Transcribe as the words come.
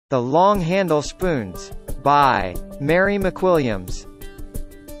The Long Handle Spoons, by Mary McWilliams.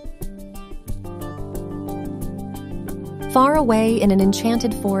 Far away in an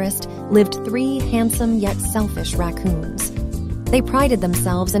enchanted forest lived 3 handsome yet selfish raccoons. They prided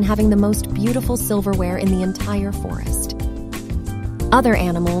themselves in having the most beautiful silverware in the entire forest. Other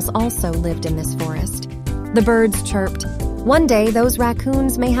animals also lived in this forest. The birds chirped, "One day those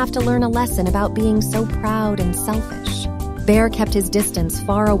raccoons may have to learn a lesson about being so proud and selfish." Bear kept his distance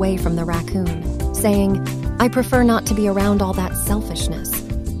far away from the raccoon, saying, "I prefer not to be around all that selfishness.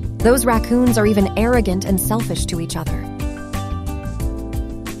 Those raccoons are even arrogant and selfish to each other."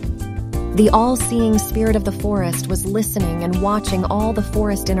 The all-seeing spirit of the forest was listening and watching all the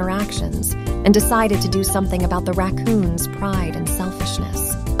forest interactions and decided to do something about the raccoons' pride and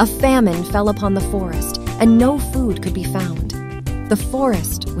selfishness. A famine fell upon the forest, and no food could be found. The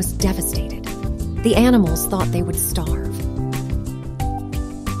forest was devastated. The animals thought they would starve.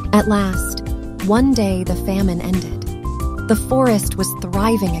 At last, one day the famine ended. The forest was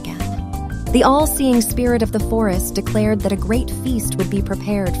thriving again. The all-seeing spirit of the forest declared that a great feast would be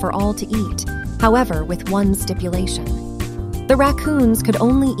prepared for all to eat, however, with one stipulation. The raccoons could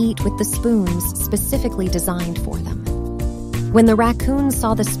only eat with the spoons specifically designed for them. When the raccoons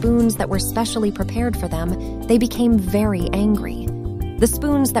saw the spoons that were specially prepared for them, they became very angry. The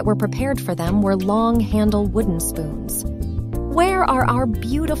spoons that were prepared for them were long-handle wooden spoons. "Where are our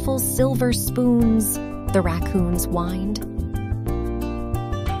beautiful silver spoons?" the raccoons whined.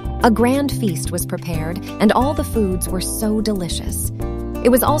 A grand feast was prepared, and all the foods were so delicious. It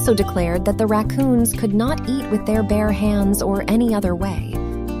was also declared that the raccoons could not eat with their bare hands or any other way.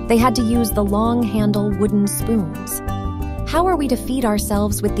 They had to use the long-handle wooden spoons. "How are we to feed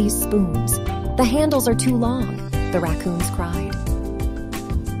ourselves with these spoons? The handles are too long," the raccoons cried.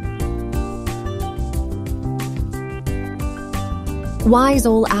 Wise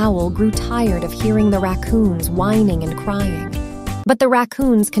Old Owl grew tired of hearing the raccoons whining and crying. But the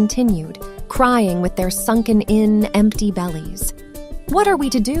raccoons continued, crying with their sunken-in, empty bellies. "What are we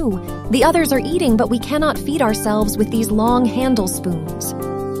to do? The others are eating, but we cannot feed ourselves with these long handle spoons."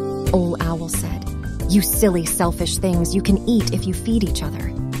 Old Owl said, "You silly, selfish things, you can eat if you feed each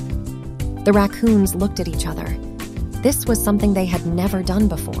other." The raccoons looked at each other. This was something they had never done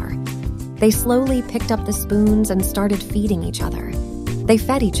before. They slowly picked up the spoons and started feeding each other. They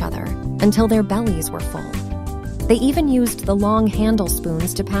fed each other until their bellies were full. They even used the long handle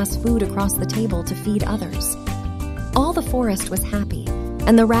spoons to pass food across the table to feed others. All the forest was happy,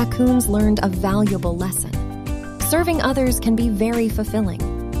 and the raccoons learned a valuable lesson. Serving others can be very fulfilling.